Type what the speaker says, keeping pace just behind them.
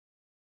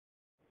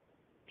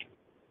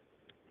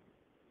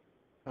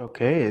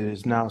Okay, it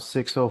is now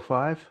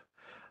 6:05.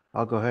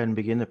 I'll go ahead and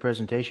begin the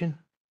presentation.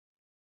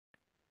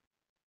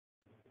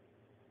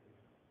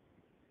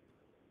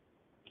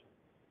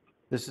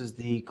 This is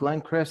the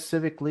Glencrest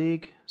Civic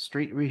League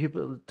Street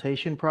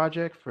Rehabilitation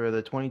Project for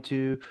the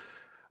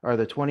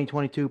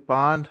 2022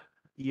 bond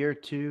year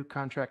 2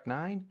 contract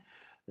 9,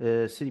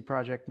 city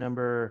project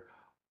number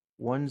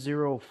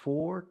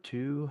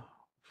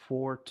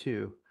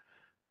 104242.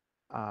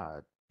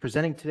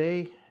 Presenting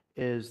today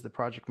is the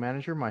project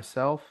manager,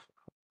 myself,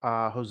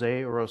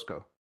 Jose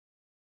Orozco.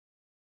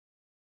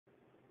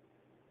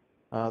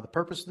 The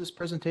purpose of this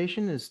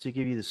presentation is to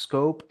give you the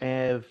scope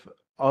of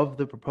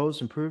the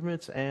proposed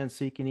improvements and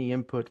seek any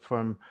input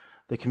from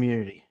the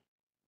community.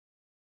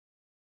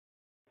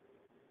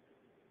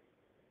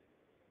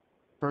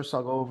 First,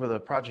 I'll go over the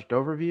project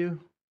overview.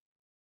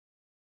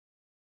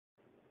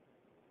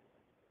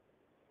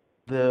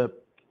 The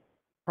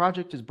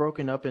project is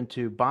broken up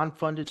into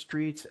bond-funded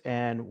streets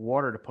and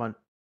water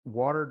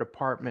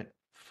department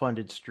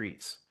funded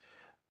streets.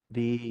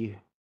 The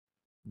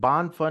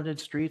bond-funded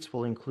streets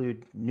will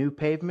include new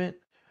pavement,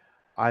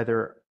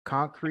 either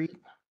concrete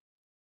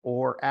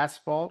or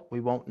asphalt. We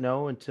won't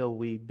know until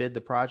we bid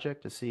the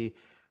project to see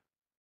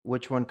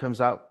which one comes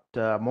out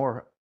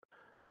more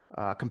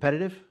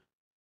competitive.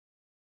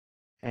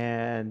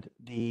 And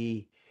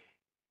the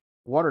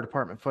water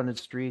department funded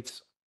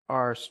streets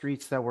are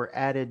streets that were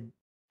added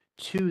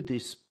to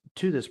this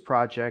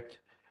project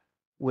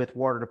with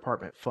water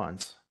department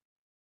funds.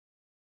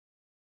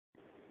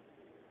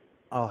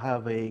 I'll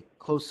have a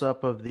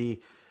close-up of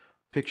the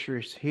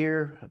pictures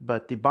here,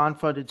 but the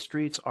bond-funded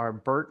streets are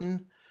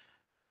Burton,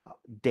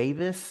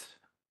 Davis.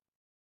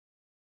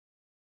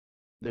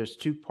 There's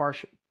two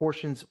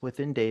portions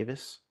within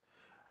Davis.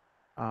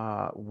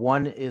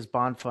 One is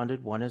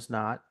bond-funded, one is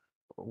not.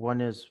 One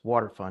is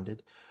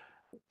water-funded.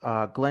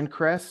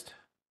 Glencrest,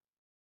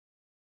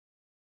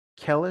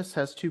 Kellis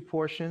has two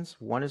portions.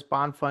 One is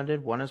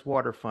bond-funded, one is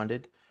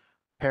water-funded.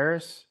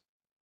 Paris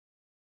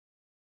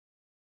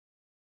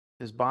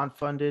is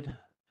bond-funded.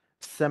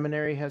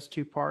 Seminary has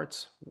two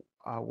parts.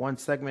 One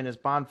segment is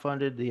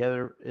bond-funded, the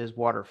other is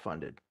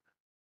water-funded.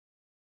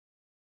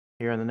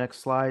 Here on the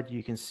next slide,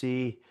 you can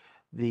see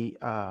the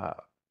a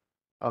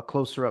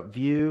closer-up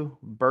view.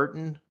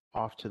 Burton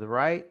off to the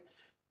right,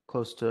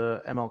 close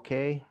to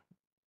MLK.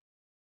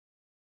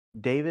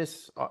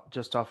 Davis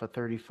just off of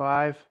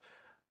 35.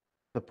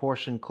 The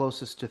portion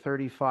closest to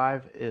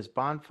 35 is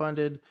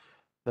bond-funded.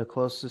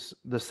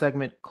 The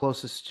segment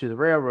closest to the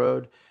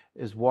railroad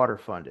is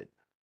water-funded.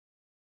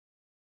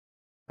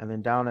 And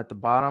then down at the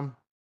bottom,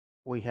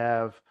 we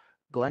have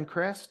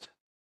Glencrest.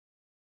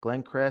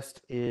 Glencrest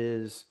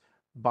is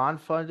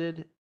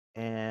bond-funded,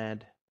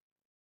 and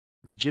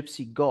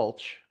Gypsy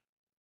Gulch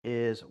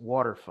is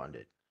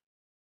water-funded.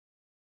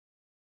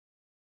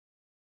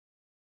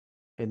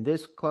 In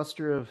this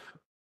cluster of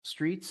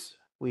streets,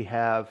 we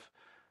have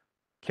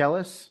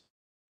Kellis,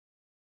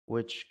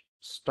 which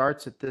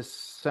starts at this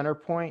center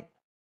point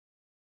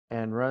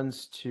and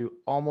runs to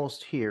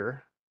almost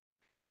here.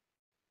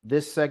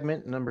 This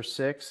segment, number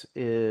 6,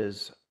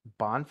 is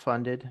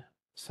bond-funded.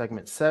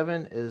 Segment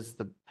 7 is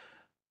the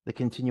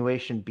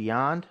continuation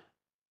beyond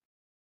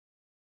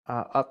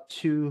up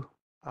to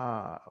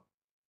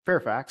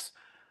Fairfax,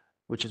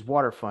 which is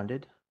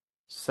water-funded.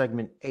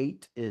 Segment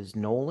 8 is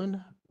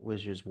Nolan,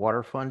 which is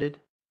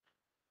water-funded.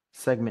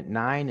 Segment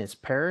 9 is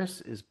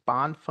Paris, is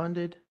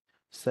bond-funded.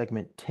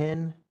 Segment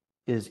 10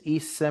 is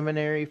East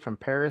Seminary from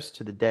Paris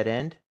to the dead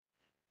end.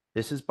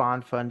 This is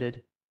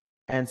bond-funded.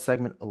 And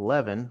segment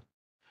 11,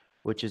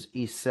 which is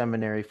East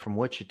Seminary from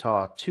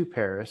Wichita to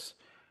Paris,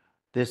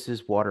 this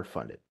is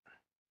water-funded.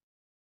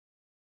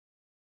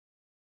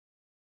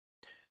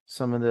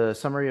 Some of the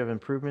summary of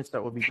improvements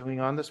that we'll be doing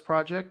on this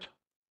project.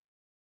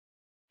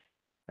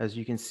 As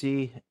you can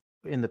see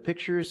in the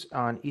pictures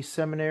on East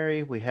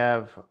Seminary, we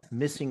have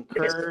missing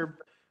curb,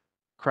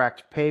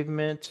 cracked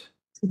pavement.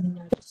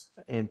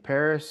 In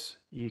Paris,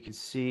 you can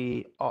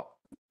see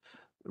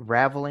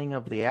raveling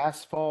of the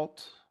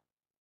asphalt.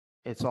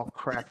 It's all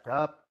cracked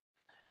up.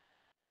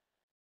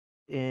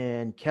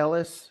 In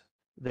Kellis,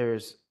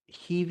 there's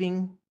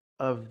heaving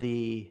of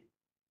the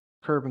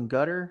curb and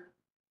gutter.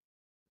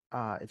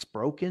 It's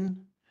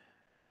broken.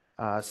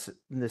 In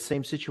the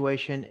same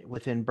situation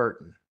within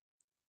Burton.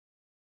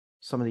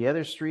 Some of the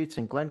other streets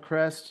in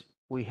Glencrest,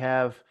 we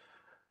have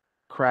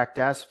cracked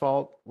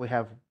asphalt. We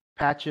have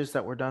patches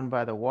that were done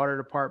by the water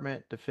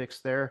department to fix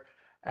their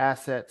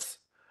assets.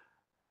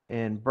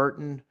 In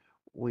Burton,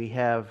 we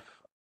have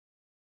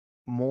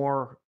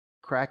more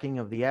cracking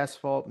of the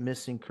asphalt,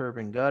 missing curb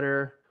and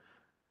gutter.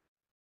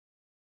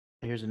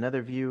 Here's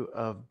another view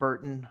of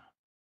Burton.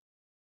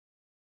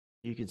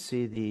 You can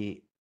see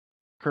the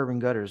curb and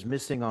gutter is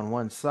missing on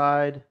one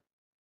side.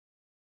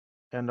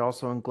 And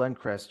also in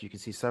Glencrest, you can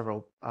see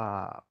several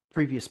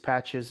previous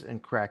patches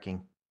and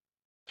cracking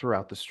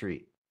throughout the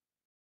street.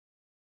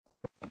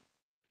 A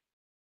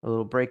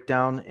little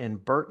breakdown in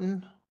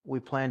Burton. We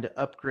plan to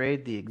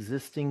upgrade the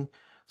existing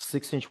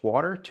 6-inch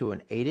water to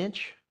an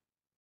 8-inch.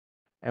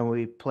 And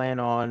we plan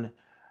on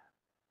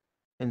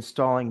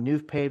installing new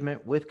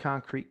pavement with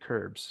concrete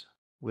curbs.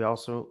 We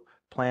also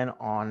plan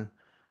on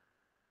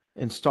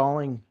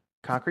installing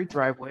concrete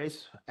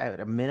driveways at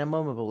a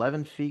minimum of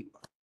 11 feet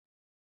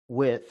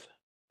width,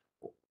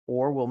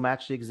 or will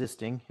match the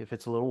existing if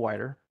it's a little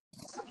wider,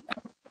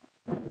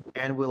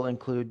 and will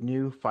include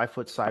new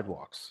 5-foot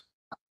sidewalks.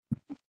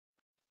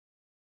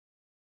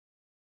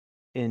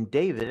 In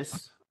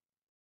Davis,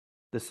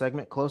 the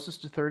segment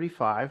closest to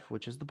 35,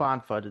 which is the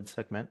bond-funded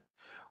segment,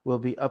 will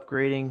be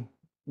upgrading,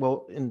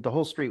 well, in the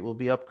whole street, will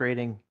be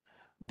upgrading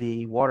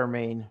the water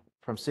main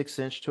from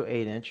 6-inch to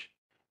 8-inch.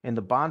 In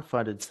the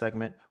bond-funded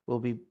segment, will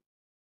be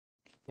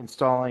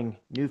installing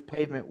new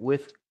pavement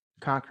with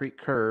concrete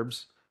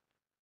curbs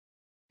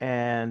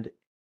and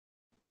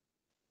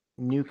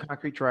new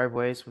concrete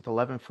driveways with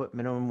 11-foot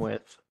minimum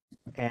width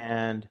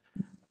and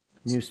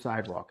new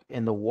sidewalk.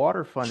 In the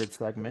water-funded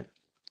segment,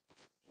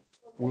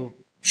 we'll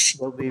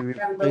be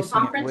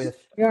replacing it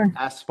with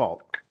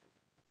asphalt.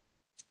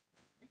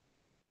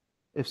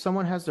 If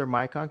someone has their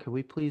mic on, could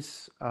we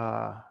please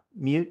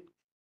mute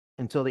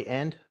until the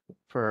end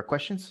for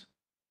questions?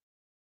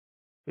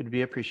 It would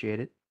be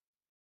appreciated.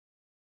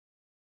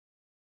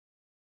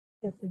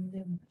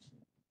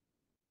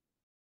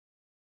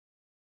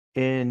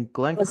 In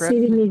Glencrest,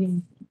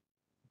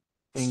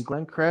 in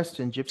Glencrest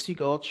and Gypsy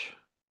Gulch,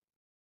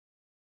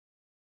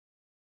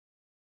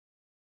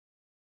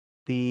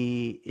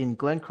 in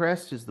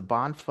Glencrest is the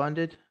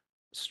bond-funded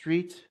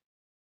street,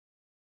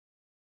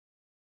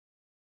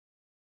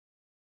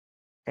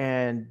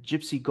 and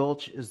Gypsy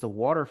Gulch is the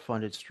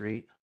water-funded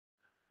street.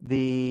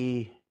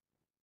 The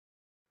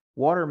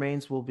water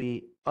mains will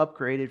be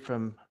upgraded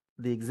from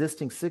the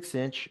existing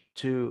 6-inch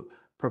to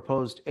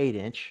proposed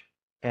 8-inch,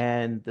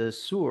 and the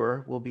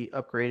sewer will be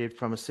upgraded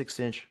from a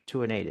 6-inch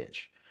to an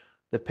 8-inch.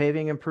 The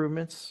paving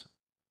improvements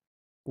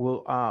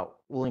will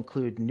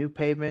include new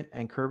pavement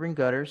and curb and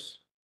gutters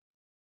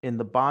in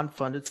the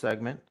bond-funded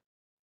segment,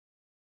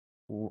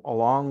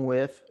 along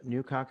with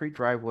new concrete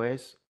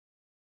driveways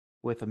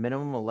with a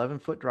minimum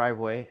 11-foot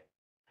driveway,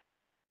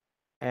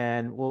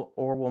 and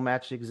will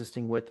match the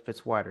existing width if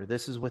it's wider.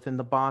 This is within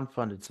the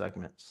bond-funded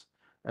segments,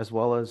 as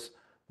well as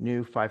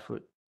new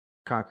 5-foot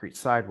concrete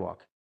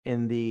sidewalk.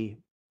 In the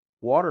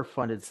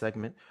water-funded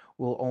segment,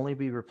 we'll only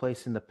be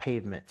replacing the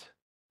pavement.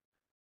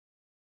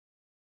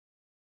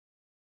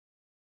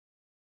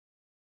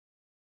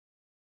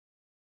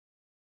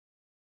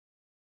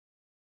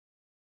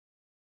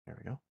 There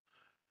we go.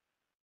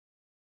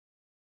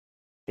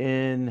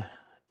 In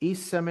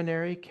East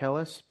Seminary,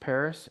 Kellis,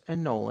 Paris,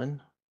 and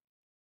Nolan,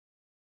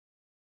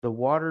 the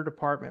water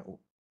department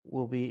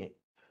will be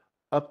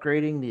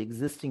upgrading the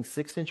existing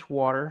 6-inch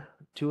water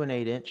to an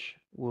 8-inch.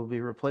 We'll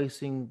be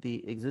replacing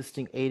the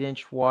existing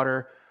 8-inch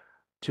water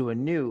to a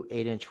new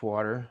 8-inch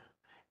water,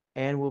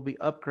 and we'll be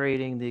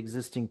upgrading the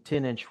existing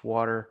 10-inch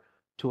water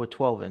to a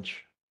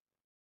 12-inch.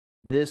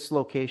 This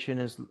location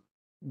is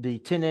the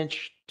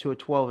 10-inch to a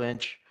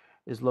 12-inch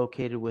is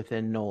located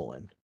within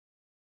Nolan.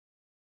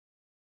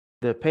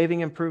 The paving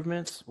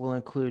improvements will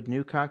include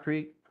new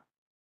concrete,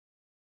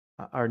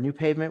 new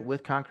pavement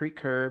with concrete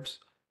curbs,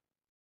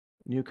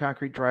 new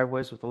concrete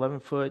driveways with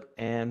 11-foot,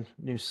 and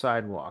new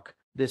sidewalk.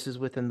 This is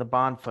within the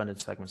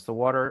bond-funded segments. The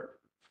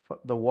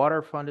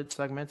water-funded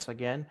segments,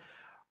 again,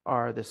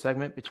 are the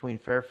segment between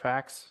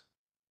Fairfax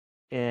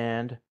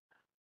and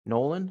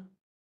Nolan,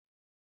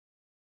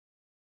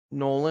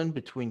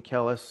 between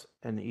Kellis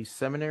and East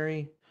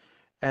Seminary,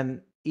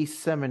 and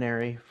East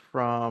Seminary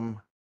from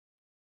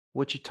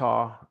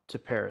Wichita to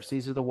Paris.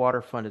 These are the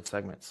water-funded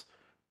segments.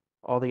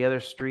 All the other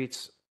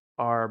streets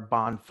are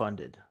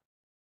bond-funded.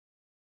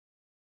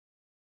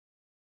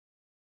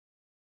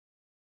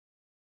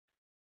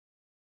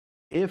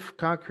 If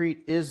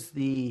concrete is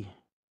the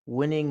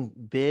winning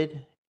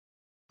bid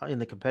in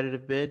the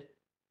competitive bid,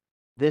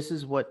 this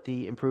is what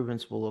the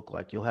improvements will look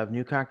like. You'll have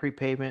new concrete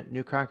pavement,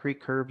 new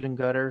concrete curbs and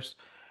gutters,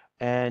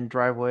 and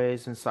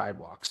driveways and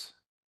sidewalks.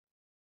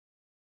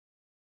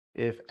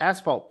 If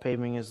asphalt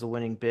paving is the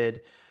winning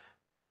bid,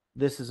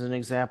 this is an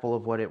example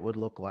of what it would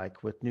look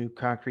like, with new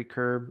concrete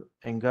curb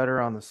and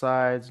gutter on the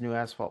sides, new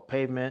asphalt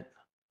pavement,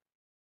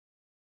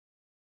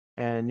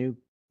 and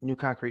new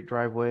concrete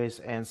driveways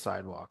and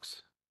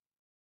sidewalks.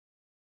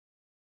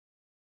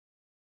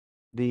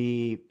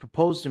 The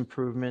proposed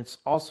improvements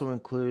also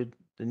include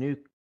the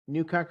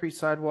new concrete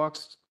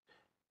sidewalks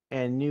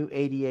and new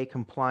ADA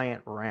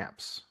compliant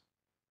ramps.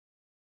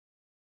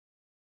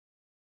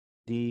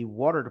 The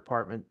water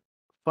department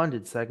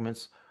funded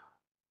segments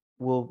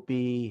will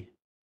be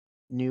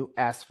new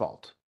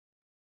asphalt.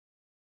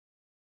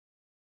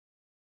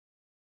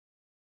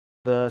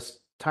 The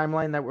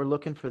timeline that we're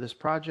looking for this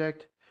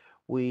project,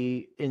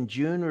 in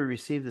June, we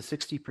received the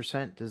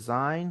 60%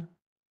 design.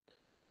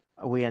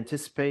 We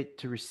anticipate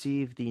to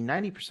receive the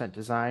 90%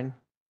 design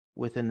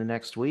within the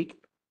next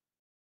week.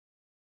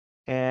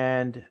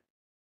 And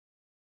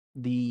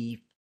the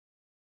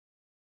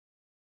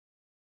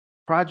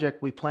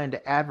project we plan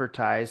to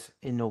advertise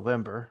in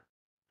November.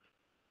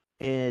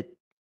 And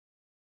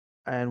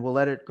we'll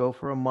let it go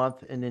for a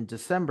month. And in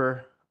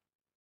December,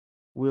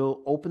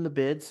 we'll open the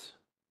bids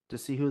to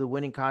see who the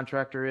winning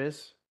contractor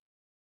is.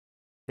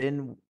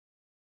 Then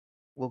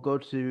we'll go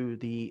to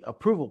the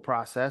approval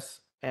process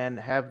and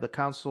have the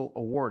council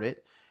award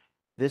it.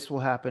 This will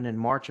happen in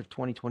March of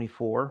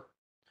 2024.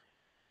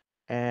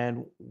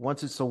 And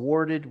once it's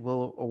awarded,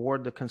 we'll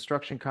award the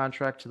construction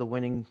contract to the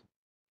winning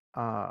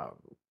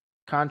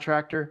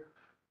contractor.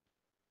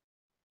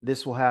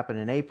 This will happen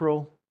in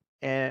April,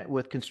 and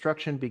with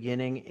construction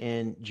beginning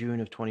in June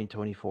of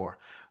 2024.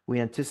 We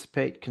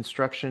anticipate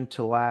construction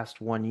to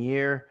last 1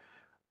 year,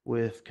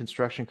 with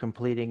construction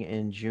completing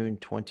in June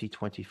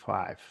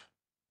 2025.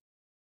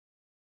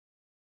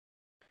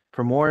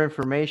 For more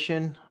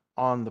information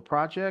on the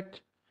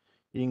project,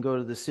 you can go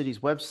to the city's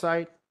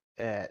website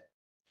at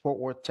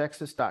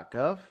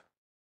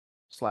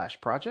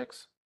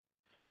fortworthtexas.gov/projects,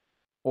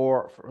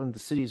 or from the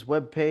city's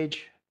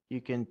webpage,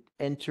 you can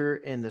enter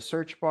in the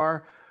search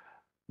bar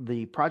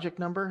the project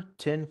number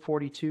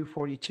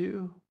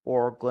 104242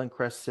 or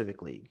Glencrest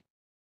Civic League.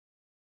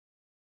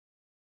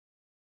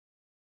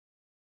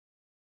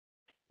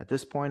 At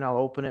this point, I'll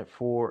open it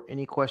for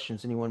any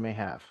questions anyone may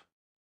have.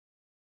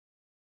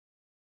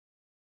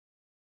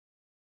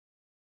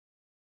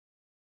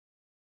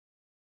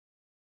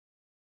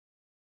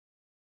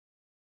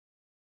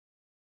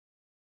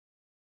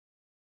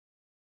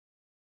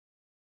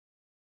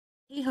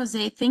 Hey,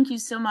 Jose, thank you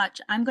so much.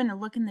 I'm going to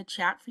look in the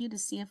chat for you to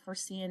see if we're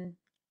seeing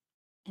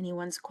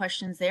anyone's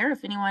questions there.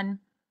 If anyone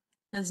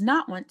does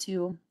not want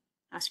to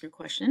ask your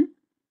question,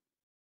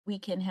 we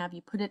can have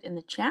you put it in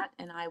the chat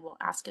and I will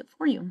ask it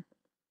for you.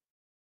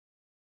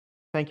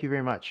 Thank you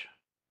very much.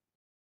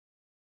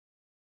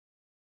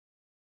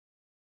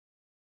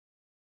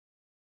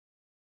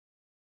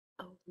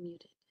 Oh,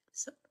 muted.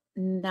 So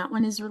that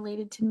one is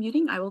related to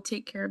muting. I will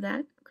take care of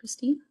that,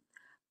 Christy.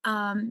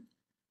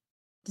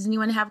 Does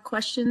anyone have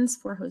questions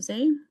for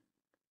Jose?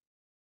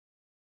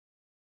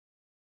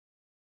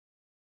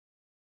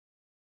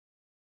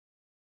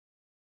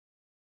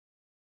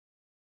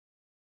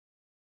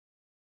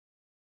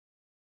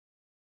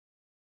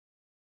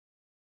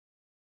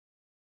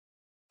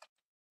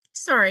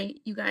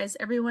 Sorry, you guys,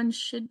 everyone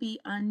should be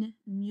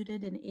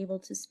unmuted and able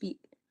to speak.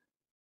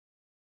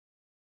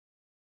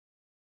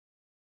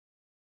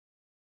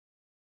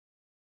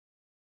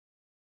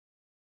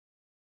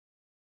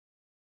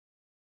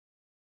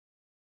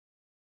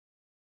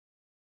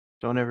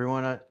 Don't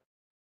everyone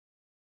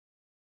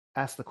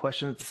ask the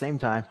question at the same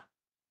time.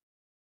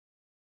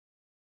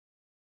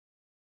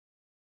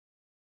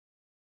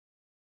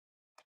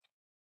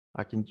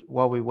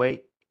 While we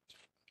wait,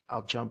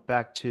 I'll jump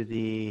back to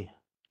the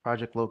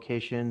project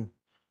location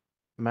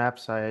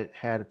maps I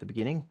had at the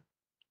beginning.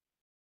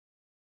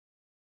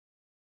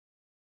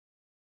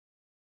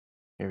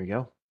 Here we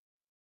go.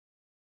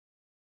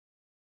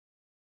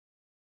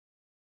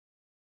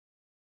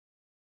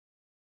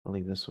 I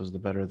believe this was the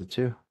better of the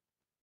two.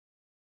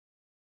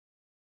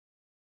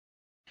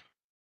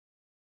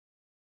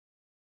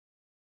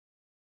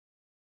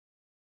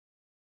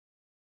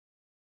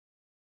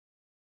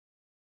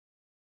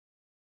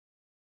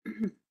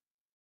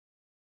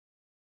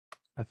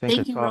 I think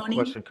Thank I you, saw a Ronnie.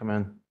 question come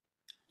in.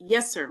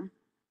 Yes, sir.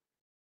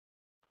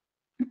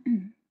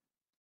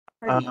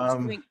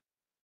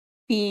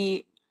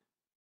 The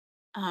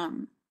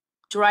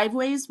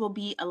driveways will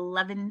be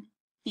 11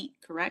 feet,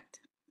 correct?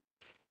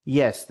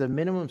 Yes, the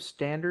minimum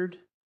standard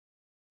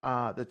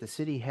that the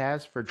city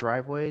has for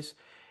driveways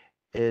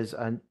is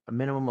a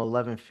minimum of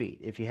 11 feet.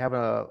 If you have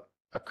a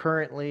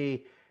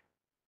currently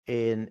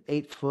an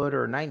 8-foot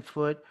or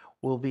 9-foot,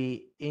 we'll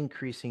be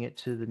increasing it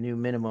to the new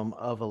minimum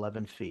of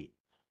 11 feet.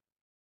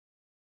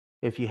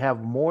 If you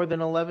have more than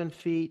 11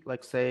 feet,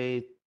 like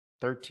say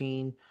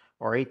 13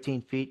 or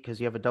 18 feet, because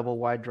you have a double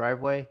wide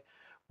driveway,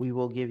 we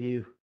will give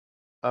you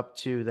up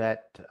to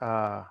that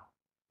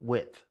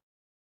width.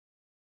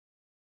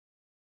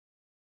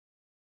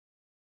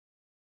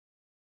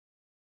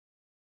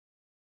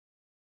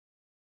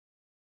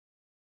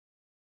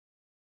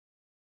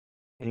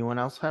 Anyone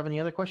else have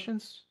any other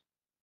questions?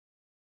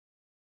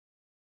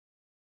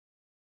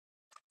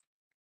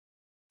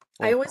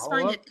 I always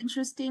find it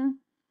interesting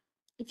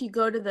if you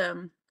go to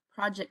the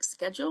project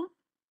schedule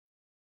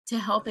to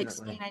help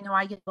explain. I know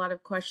I get a lot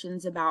of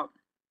questions about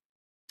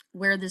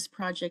where this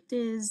project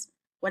is.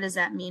 What does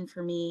that mean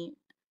for me?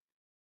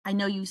 I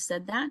know you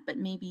said that, but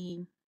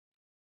maybe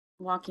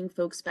walking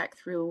folks back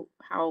through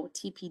how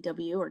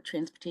TPW or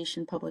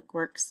Transportation Public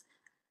Works,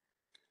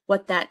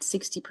 what that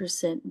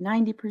 60%,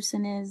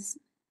 90% is.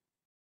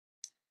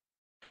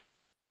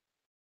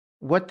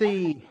 What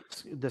the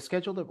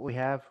schedule that we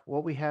have,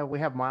 we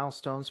have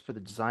milestones for the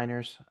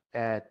designers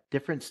at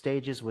different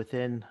stages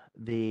within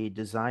the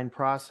design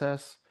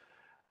process.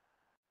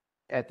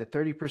 At the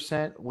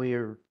 30%,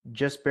 we're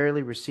just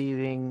barely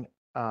receiving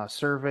a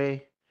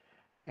survey,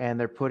 and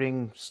they're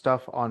putting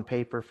stuff on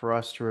paper for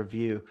us to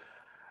review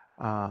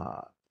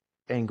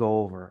and go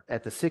over.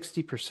 At the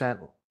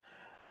 60%,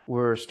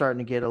 we're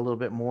starting to get a little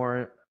bit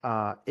more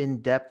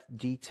in-depth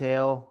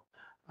detail,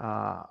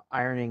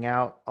 ironing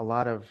out a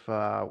lot of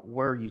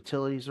where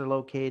utilities are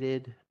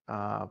located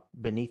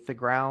beneath the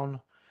ground.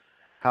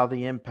 how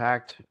they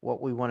impact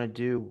what we want to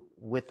do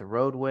with the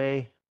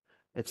roadway,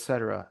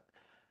 etc.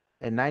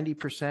 And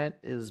 90%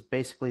 is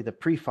basically the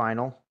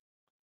pre-final,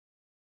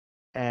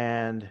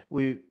 and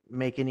we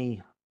make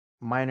any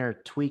minor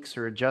tweaks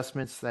or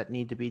adjustments that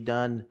need to be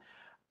done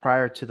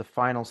prior to the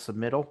final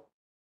submittal.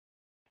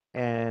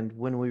 And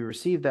when we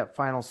receive that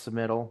final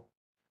submittal,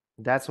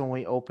 that's when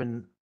we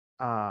open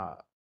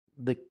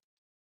the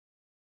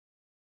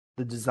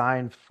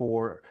design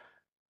for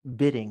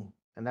bidding,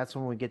 and that's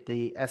when we get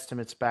the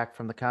estimates back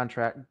from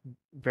the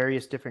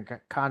various different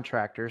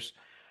contractors,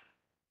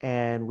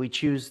 and we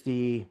choose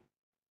the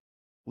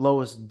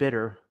lowest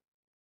bidder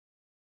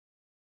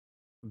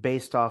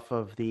based off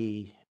of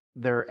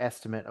their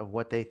estimate of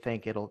what they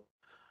think it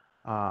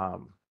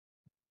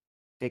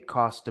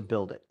costs to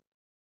build it.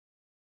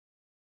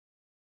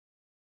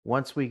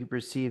 Once we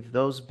receive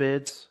those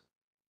bids,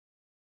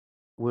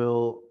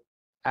 we'll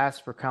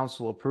ask for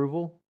council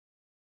approval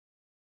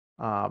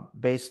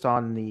based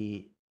on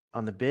the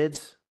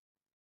bids.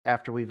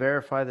 After we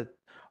verify that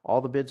all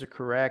the bids are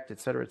correct, et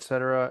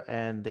cetera,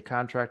 and the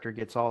contractor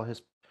gets all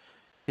his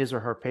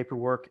or her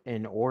paperwork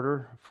in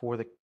order for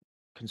the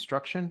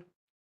construction,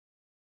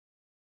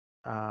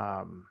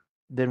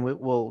 then we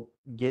will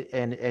get,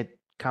 and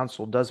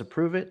council does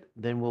approve it,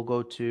 then we'll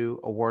go to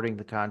awarding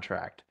the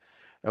contract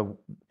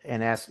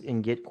and ask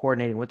and get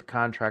coordinating with the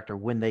contractor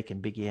when they can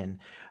begin.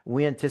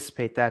 We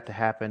anticipate that to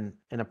happen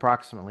in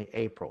approximately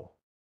April,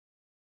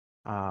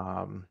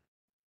 to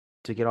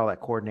get all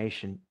that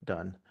coordination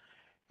done.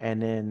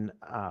 And then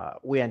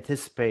we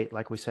anticipate,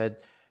 like we said,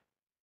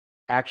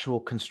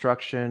 actual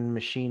construction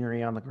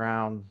machinery on the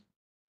ground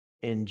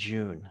in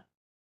June.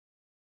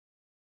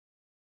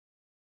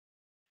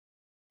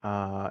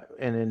 And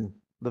then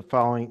the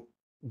following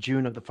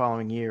June of the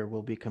following year,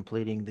 we'll be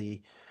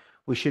completing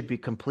we should be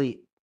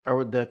complete,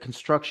 or the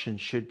construction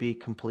should be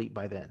complete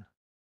by then.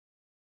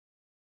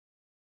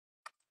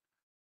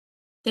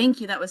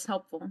 Thank you. That was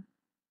helpful.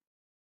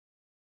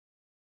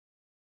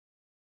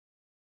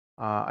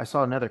 I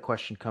saw another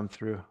question come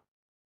through.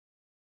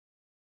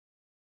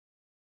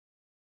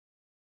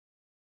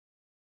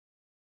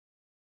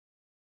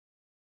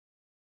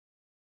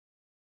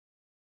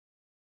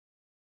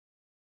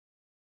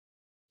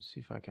 See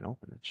if I can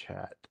open the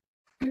chat.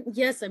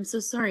 Yes, I'm so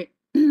sorry.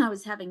 I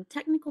was having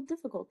technical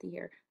difficulty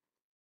here.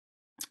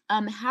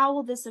 How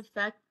will this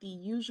affect the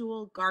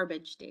usual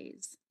garbage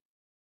days?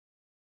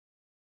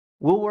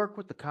 We'll work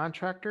with the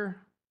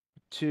contractor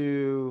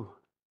to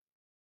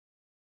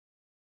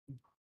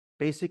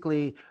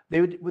basically,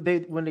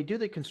 when they do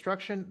the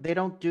construction, they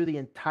don't do the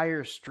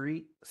entire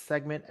street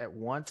segment at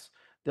once.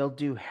 They'll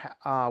do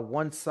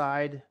one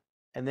side,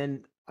 and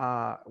then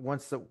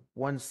once the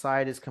one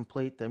side is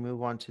complete, they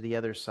move on to the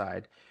other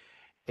side.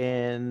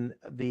 And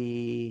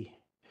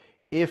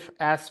if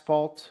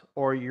asphalt,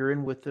 or you're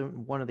in with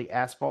one of the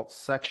asphalt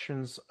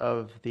sections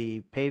of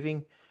the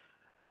paving,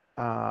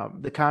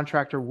 the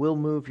contractor will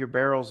move your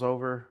barrels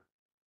over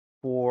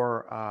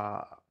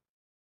for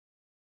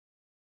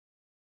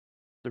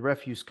the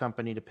refuse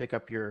company to pick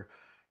up your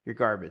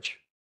garbage.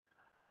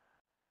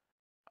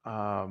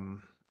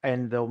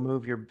 And they'll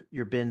move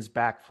your bins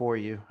back for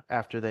you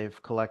after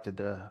they've collected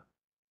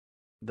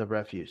the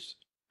refuse.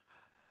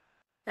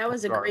 That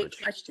was a great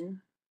question.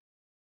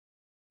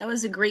 That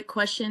was a great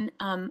question.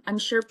 I'm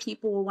sure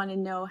people will want to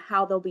know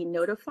how they'll be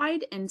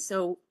notified. And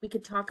so we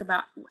could talk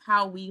about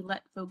how we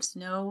let folks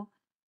know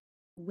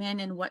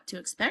when and what to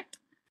expect.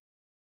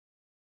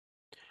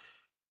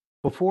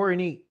 Before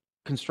any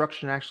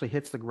construction actually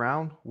hits the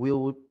ground,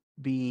 we'll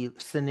be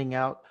sending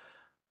out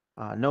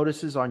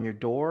notices on your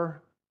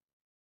door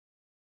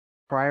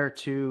prior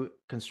to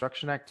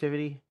construction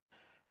activity.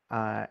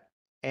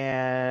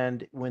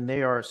 And when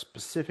they are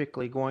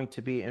specifically going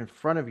to be in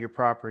front of your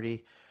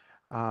property,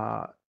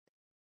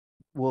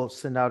 we'll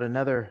send out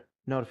another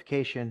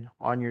notification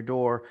on your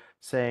door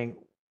saying,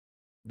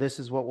 this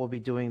is what we'll be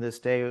doing this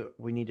day.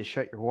 We need to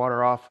shut your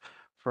water off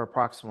for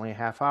approximately a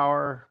half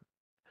hour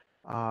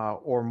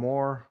or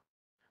more.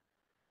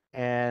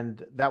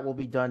 And that will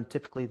be done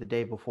typically the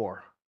day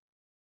before.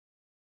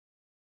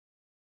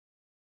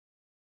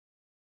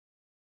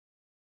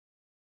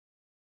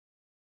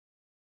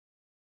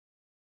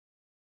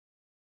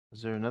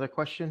 Is there another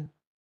question?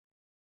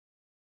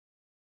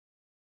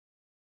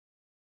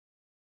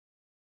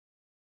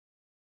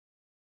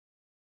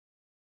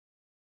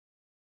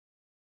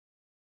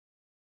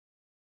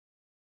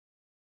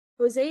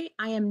 Jose,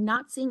 I am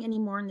not seeing any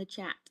more in the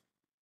chat.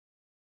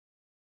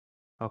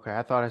 Okay,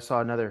 I thought I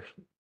saw another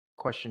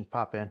question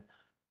pop in.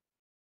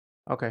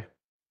 Okay.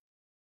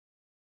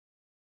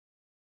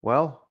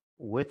 Well,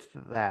 with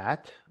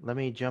that, let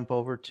me jump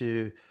over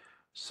to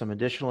some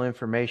additional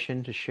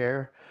information to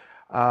share.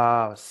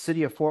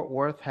 City of Fort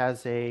Worth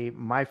has a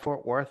My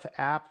Fort Worth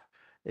app.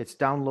 It's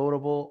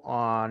downloadable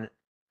on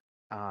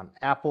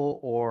Apple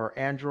or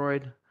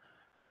Android.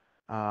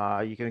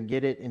 You can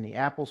get it in the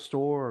Apple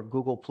Store or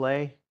Google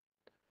Play,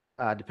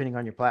 depending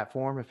on your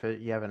platform, if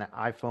you have an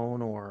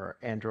iPhone or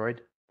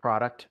Android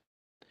product.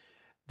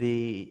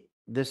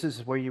 This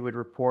is where you would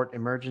report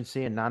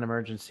emergency and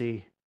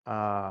non-emergency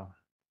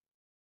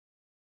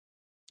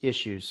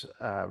issues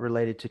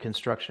related to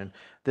construction.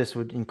 This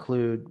would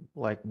include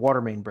like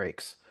water main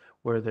breaks,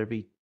 where there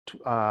be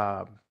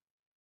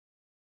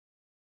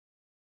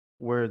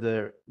where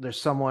there's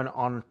someone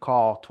on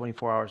call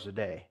 24 hours a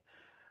day.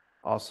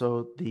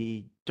 Also,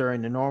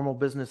 during the normal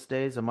business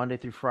days, a Monday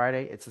through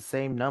Friday, it's the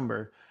same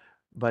number,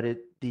 but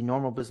the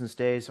normal business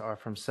days are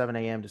from 7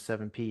 a.m. to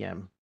 7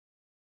 p.m.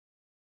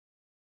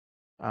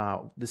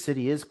 The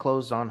city is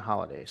closed on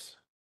holidays.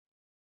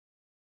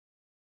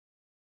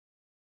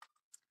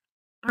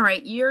 All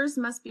right, yours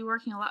must be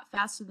working a lot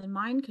faster than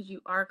mine because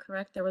you are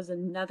correct. There was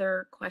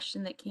another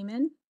question that came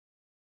in,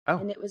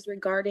 and Oh, it was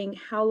regarding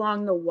how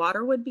long the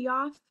water would be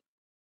off.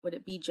 Would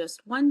it be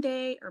just one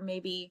day, or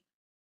maybe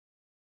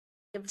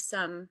give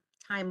some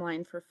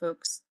timeline for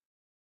folks?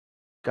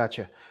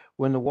 gotcha.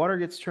 When the water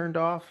gets turned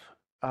off,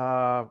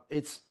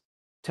 it's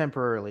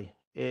temporarily.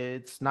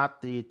 It's not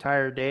the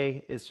entire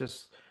day. It's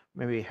just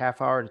maybe a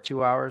half hour to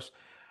 2 hours.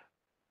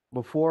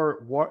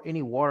 Before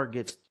any water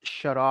gets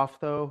shut off,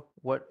 though,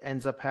 what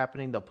ends up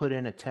happening, they'll put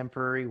in a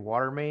temporary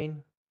water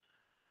main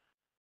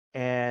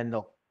and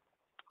they'll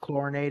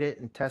chlorinate it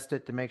and test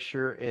it to make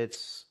sure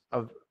it's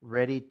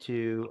ready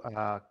to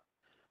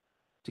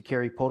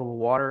carry potable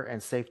water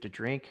and safe to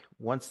drink.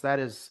 Once that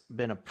has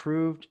been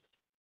approved,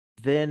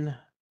 then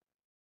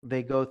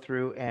they go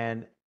through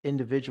and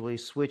individually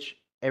switch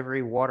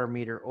every water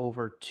meter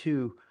over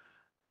to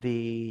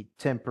the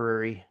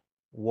temporary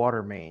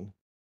water main.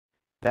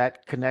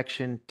 That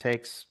connection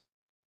takes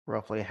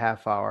roughly a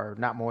half hour,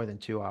 not more than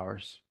 2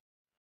 hours.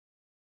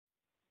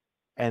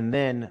 And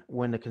then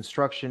when the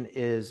construction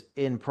is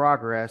in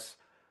progress,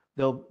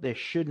 there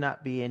should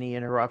not be any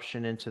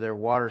interruption into their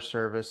water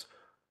service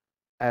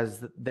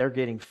as they're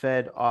getting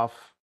fed off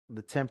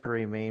the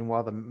temporary main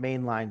while the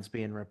main line's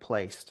being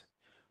replaced.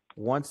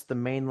 Once the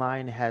main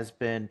line has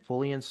been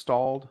fully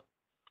installed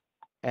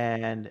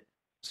and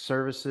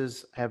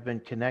services have been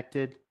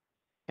connected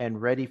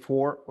and ready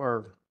for,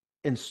 or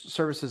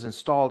services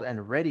installed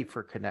and ready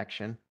for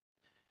connection,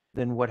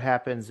 then what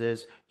happens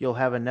is you'll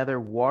have another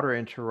water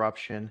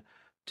interruption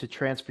to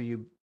transfer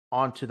you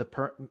onto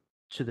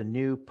to the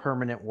new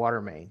permanent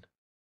water main.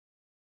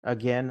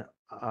 Again,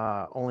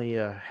 only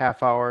a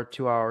half hour,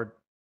 2 hour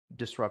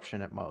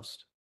disruption at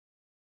most.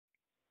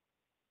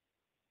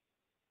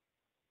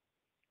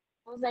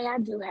 Jose, I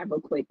do have a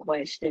quick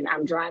question.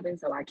 I'm driving,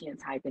 so I can't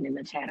type it in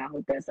the chat. I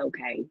hope that's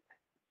okay.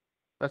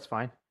 That's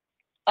fine.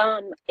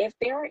 If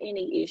there are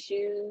any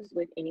issues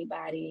with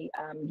anybody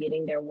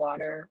getting their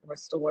water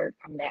restored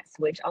from that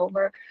switch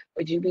over,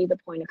 would you be the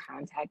point of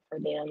contact for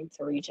them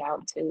to reach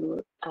out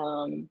to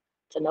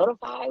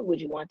notify? Would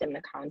you want them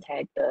to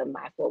contact the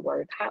My Fort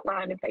Worth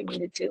hotline if they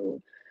needed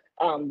to?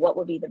 What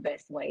would be the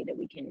best way that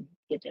we can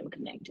get them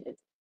connected?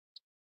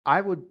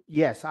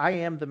 Yes, I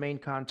am the main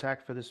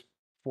contact for this.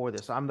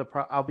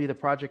 I'll be the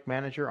project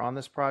manager on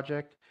this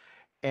project,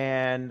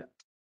 and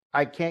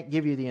I can't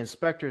give you the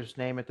inspector's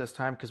name at this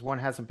time because one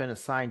hasn't been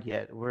assigned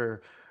yet.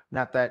 We're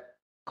not that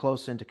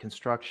close into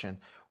construction.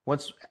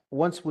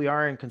 Once we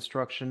are in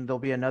construction, there'll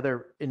be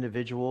another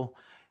individual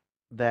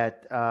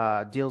that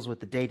deals with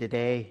the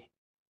day-to-day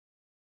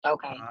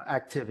Okay,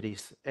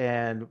 activities.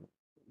 And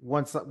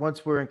once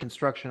we're in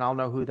construction, I'll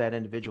know who that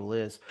individual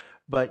is.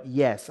 But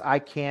yes, I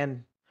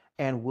can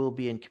and will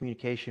be in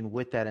communication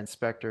with that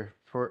inspector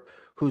for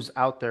who's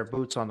out there,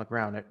 boots on the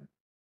ground,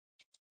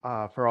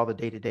 for all the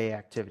day-to-day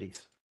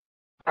activities.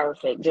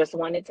 perfect. Just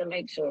wanted to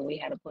make sure we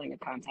had a point of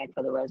contact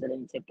for the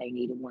residents if they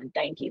needed one.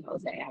 Thank you,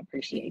 Jose. I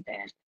appreciate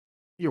that.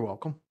 You're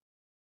welcome.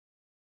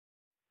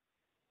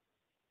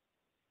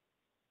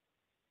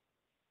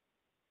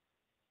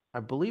 I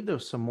believe there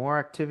was some more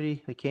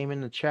activity that came in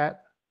the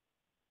chat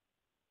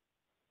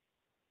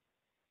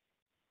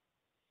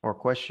or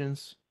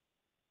questions.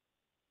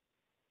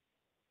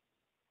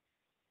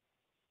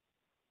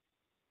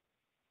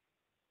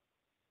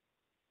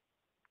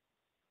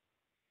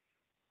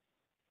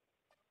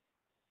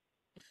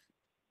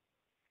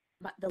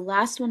 But the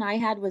last one I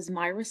had was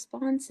my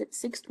response at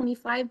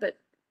 6:25, but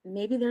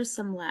maybe there's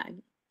some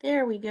lag.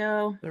 There we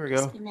go. There we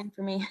Just go. came in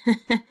for me.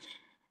 Do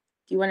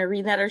you want to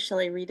read that or shall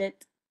I read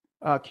it?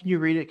 Can you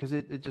read it? Because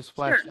it just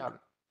flashed Sure.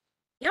 out.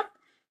 Yep.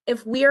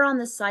 If we are on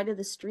the side of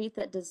the street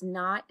that does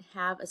not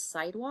have a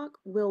sidewalk,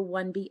 will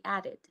one be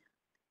added?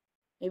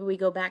 Maybe we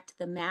go back to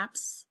the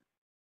maps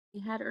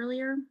we had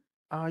earlier.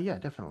 Yeah,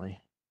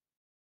 definitely.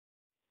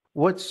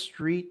 What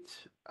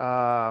street?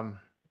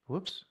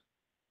 Whoops.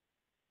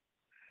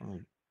 Let me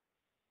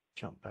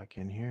jump back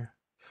in here.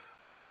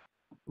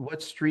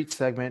 What street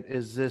segment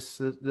is this?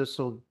 This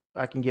will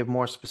I can give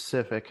more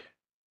specific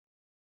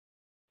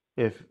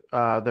if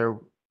they're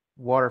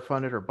water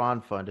funded or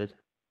bond funded.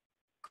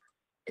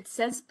 It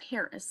says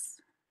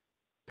Paris.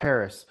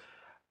 Paris.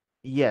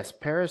 Yes,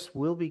 Paris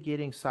will be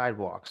getting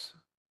sidewalks.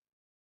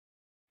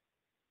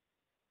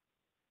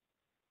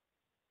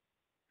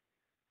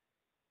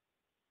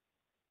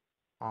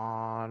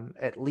 On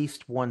at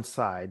least one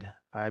side.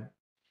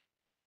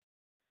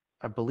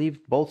 I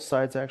believe both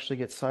sides actually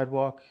get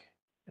sidewalk.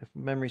 If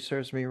memory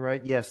serves me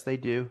right, yes, they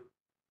do.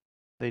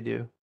 They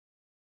do.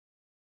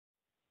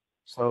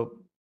 So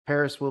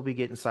Paris will be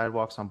getting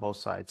sidewalks on both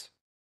sides.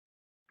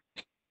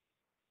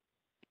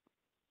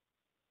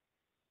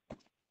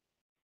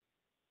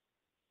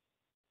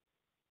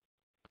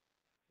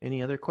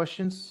 Any other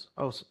questions?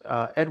 Oh,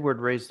 Edward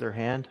raised their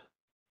hand.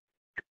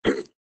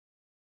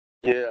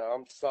 Yeah,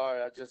 I'm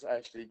sorry. I just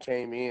actually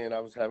came in. I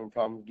was having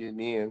problems getting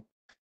in.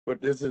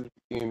 But this is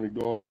in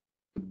regard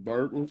to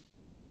Burton.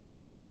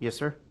 Yes,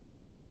 sir.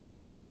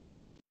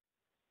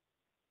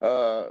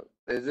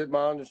 Is it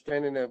my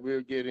understanding that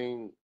we're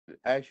getting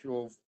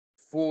actual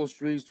full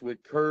streets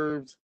with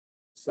curbs,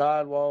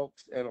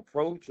 sidewalks, and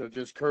approach, or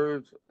just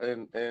curbs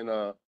and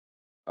a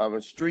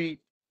street,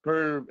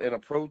 curb, and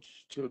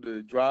approach to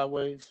the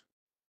driveways?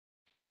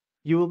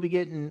 You will be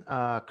getting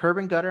curb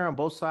and gutter on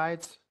both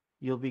sides.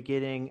 You'll be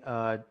getting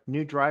a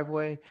new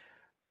driveway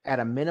at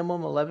a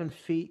minimum 11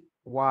 feet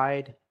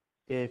wide.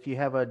 If you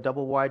have a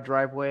double wide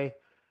driveway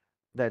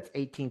that's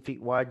 18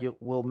 feet wide, you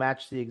will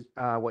match the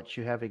what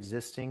you have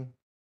existing.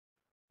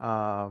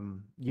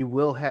 You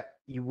will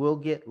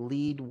get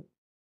lead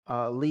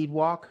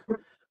walk,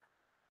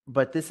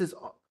 but this is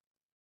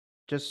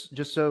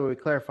just so we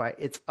clarify,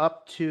 it's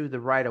up to the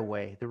right of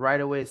way. The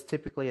right of way is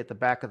typically at the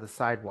back of the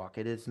sidewalk.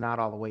 It is not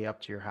all the way up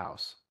to your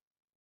house.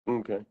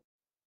 Okay.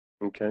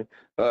 Okay.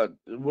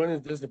 When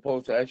is this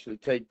supposed to actually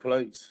take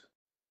place?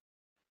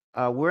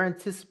 We're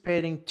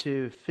anticipating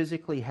to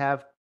physically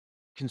have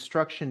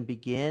construction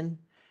begin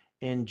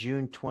in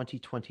June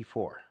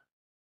 2024.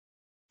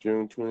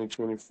 June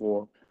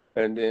 2024.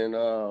 And then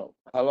how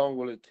long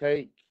will it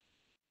take?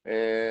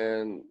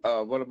 And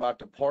what about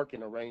the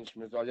parking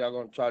arrangements? Are y'all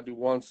gonna try to do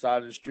one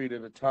side of the street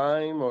at a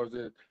time, or is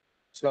it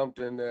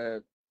something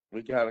that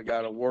we kind of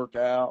got to work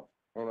out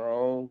on our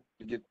own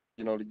to get,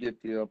 to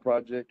get the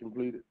project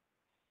completed?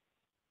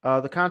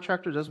 The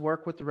contractor does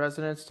work with the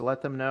residents to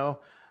let them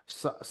know.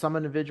 Some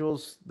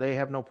individuals, they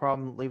have no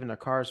problem leaving their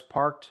cars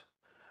parked.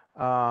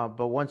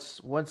 But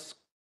once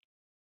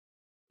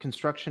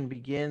construction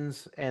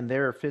begins and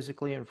they're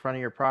physically in front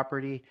of your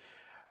property,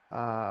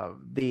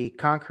 the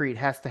concrete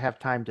has to have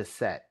time to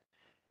set.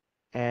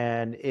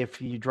 And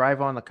if you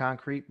drive on the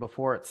concrete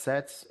before it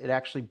sets, it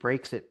actually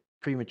breaks it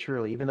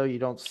prematurely. Even though you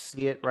don't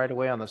see it right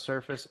away on the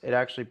surface, it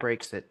actually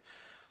breaks it.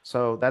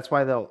 So that's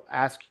why they'll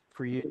ask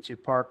for you to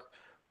park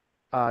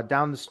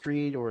down the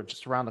street or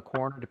just around the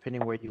corner,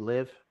 depending where you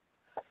live.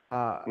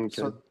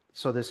 Okay.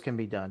 So this can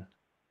be done.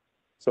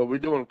 So we're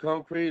doing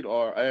concrete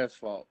or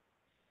asphalt?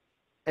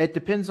 It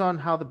depends on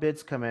how the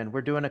bids come in.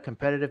 We're doing a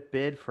competitive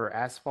bid for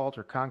asphalt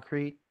or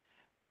concrete.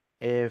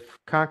 If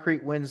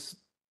concrete wins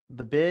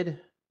the bid,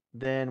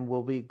 then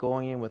we'll be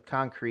going in with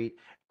concrete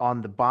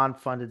on the bond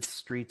funded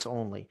streets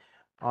only.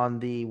 On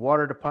the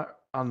water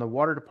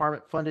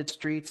department funded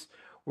streets,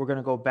 we're going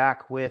to go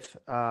back with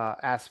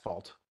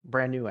asphalt,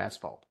 brand new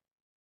asphalt.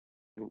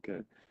 Okay,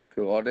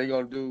 cool. Are they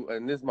gonna do,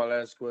 and this is my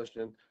last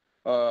question,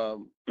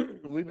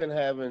 we've been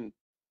having,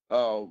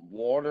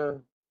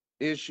 water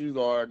issues,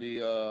 or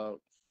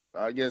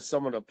I guess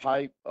some of the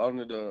pipe up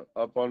under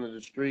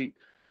the street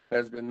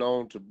has been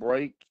known to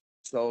break.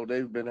 So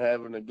they've been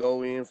having to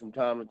go in from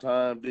time to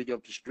time, dig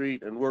up the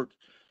street and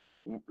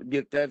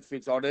get that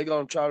fixed. Are they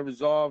gonna try to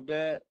resolve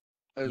that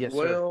as Yes, sir.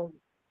 well?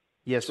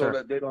 Yes, So sir.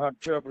 that they don't have to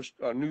tear up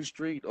a new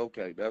street?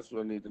 Okay, that's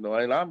what I need to know.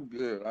 And I'm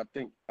good. I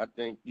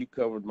think you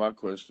covered my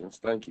questions.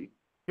 Thank you.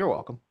 You're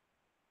welcome.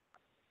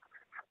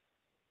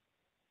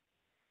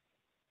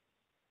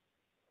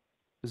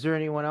 Is there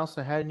anyone else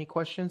that had any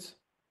questions?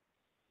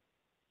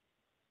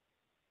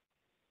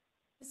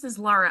 This is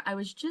Laura. I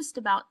was just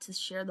about to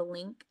share the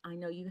link. I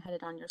know you had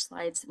it on your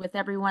slides with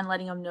everyone,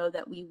 letting them know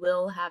that we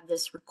will have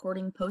this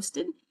recording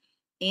posted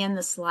and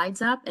the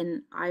slides up,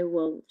 and I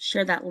will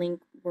share that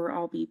link where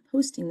I'll be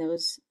posting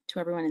those to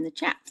everyone in the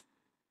chat.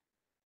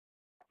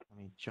 Let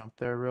me jump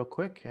there real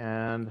quick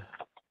and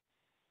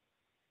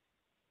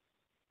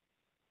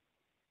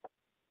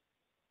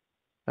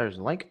there's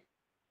a link.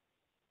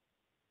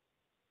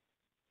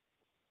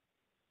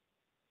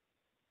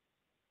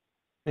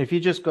 If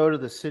you just go to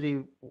the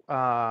city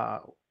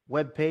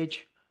webpage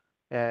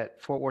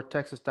at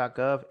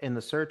fortworthtexas.gov in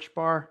the search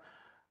bar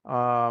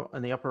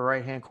in the upper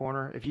right hand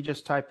corner, if you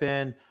just type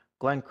in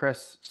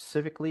Glencrest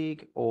Civic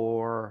League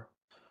or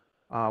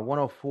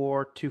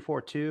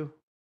 104242,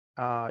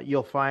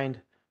 you'll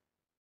find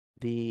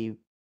the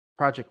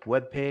project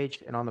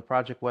webpage, and on the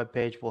project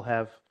webpage we'll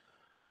have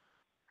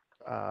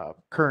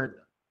current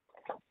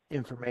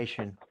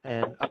information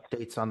and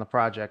updates on the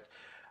project.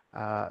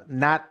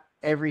 Not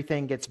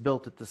everything gets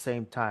built at the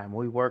same time.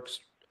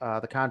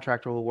 The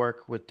contractor will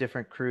work with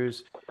different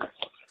crews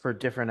for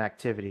different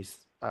activities.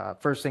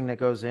 First thing that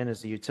goes in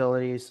is the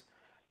utilities.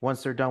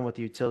 Once they're done with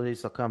the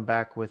utilities, they'll come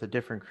back with a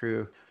different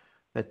crew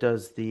that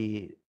does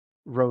the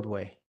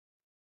roadway.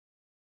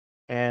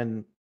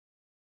 And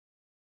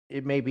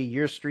it may be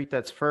your street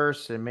that's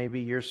first, and maybe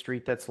your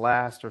street that's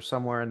last, or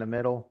somewhere in the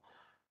middle.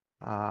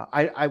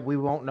 We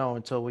won't know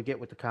until we get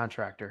with the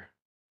contractor,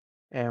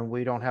 and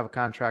we don't have a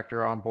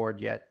contractor on board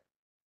yet.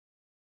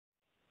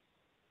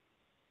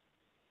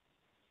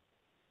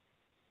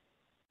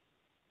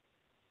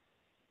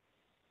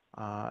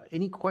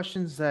 Any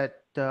questions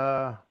that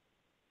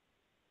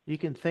you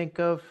can think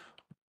of,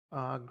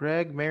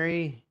 Greg,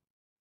 Mary,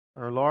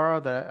 or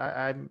Laura, that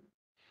I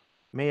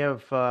may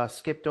have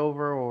skipped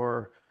over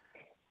or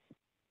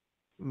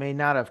may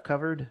not have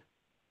covered?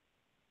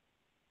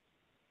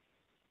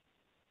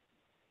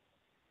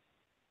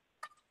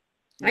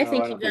 I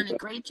think you've done a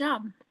great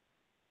job.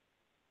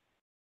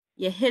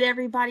 You hit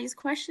everybody's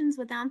questions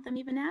without them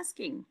even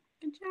asking.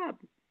 Good job.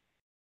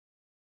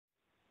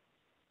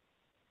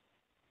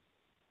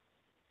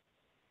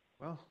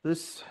 Well,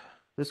 this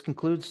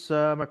concludes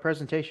my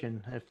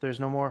presentation. If there's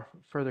no more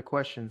further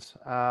questions,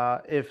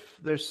 if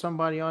there's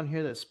somebody on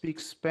here that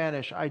speaks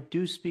Spanish, I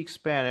do speak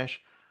Spanish,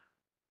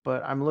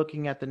 but I'm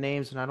looking at the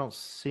names and I don't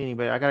see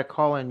anybody. I got a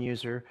call-in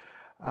user.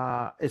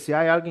 Si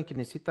hay alguien que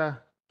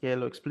necesita que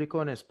lo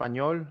explico en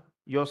español,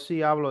 yo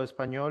sí hablo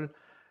español.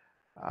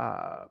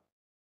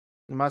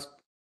 Más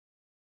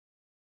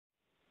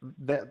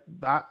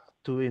da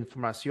tu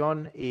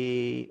información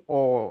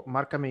o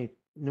marca mi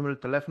número de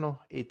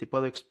teléfono y te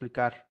puedo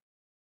explicar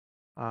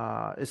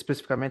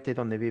específicamente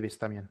dónde vives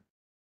también.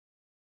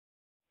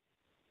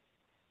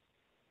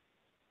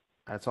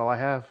 That's all I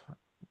have.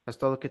 Es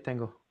todo que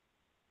tengo.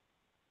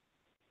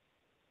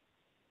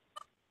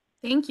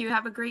 Thank you.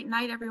 Have a great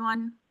night,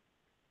 everyone.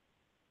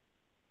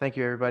 Thank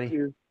you, everybody. Thank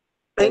you.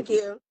 Thank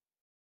you.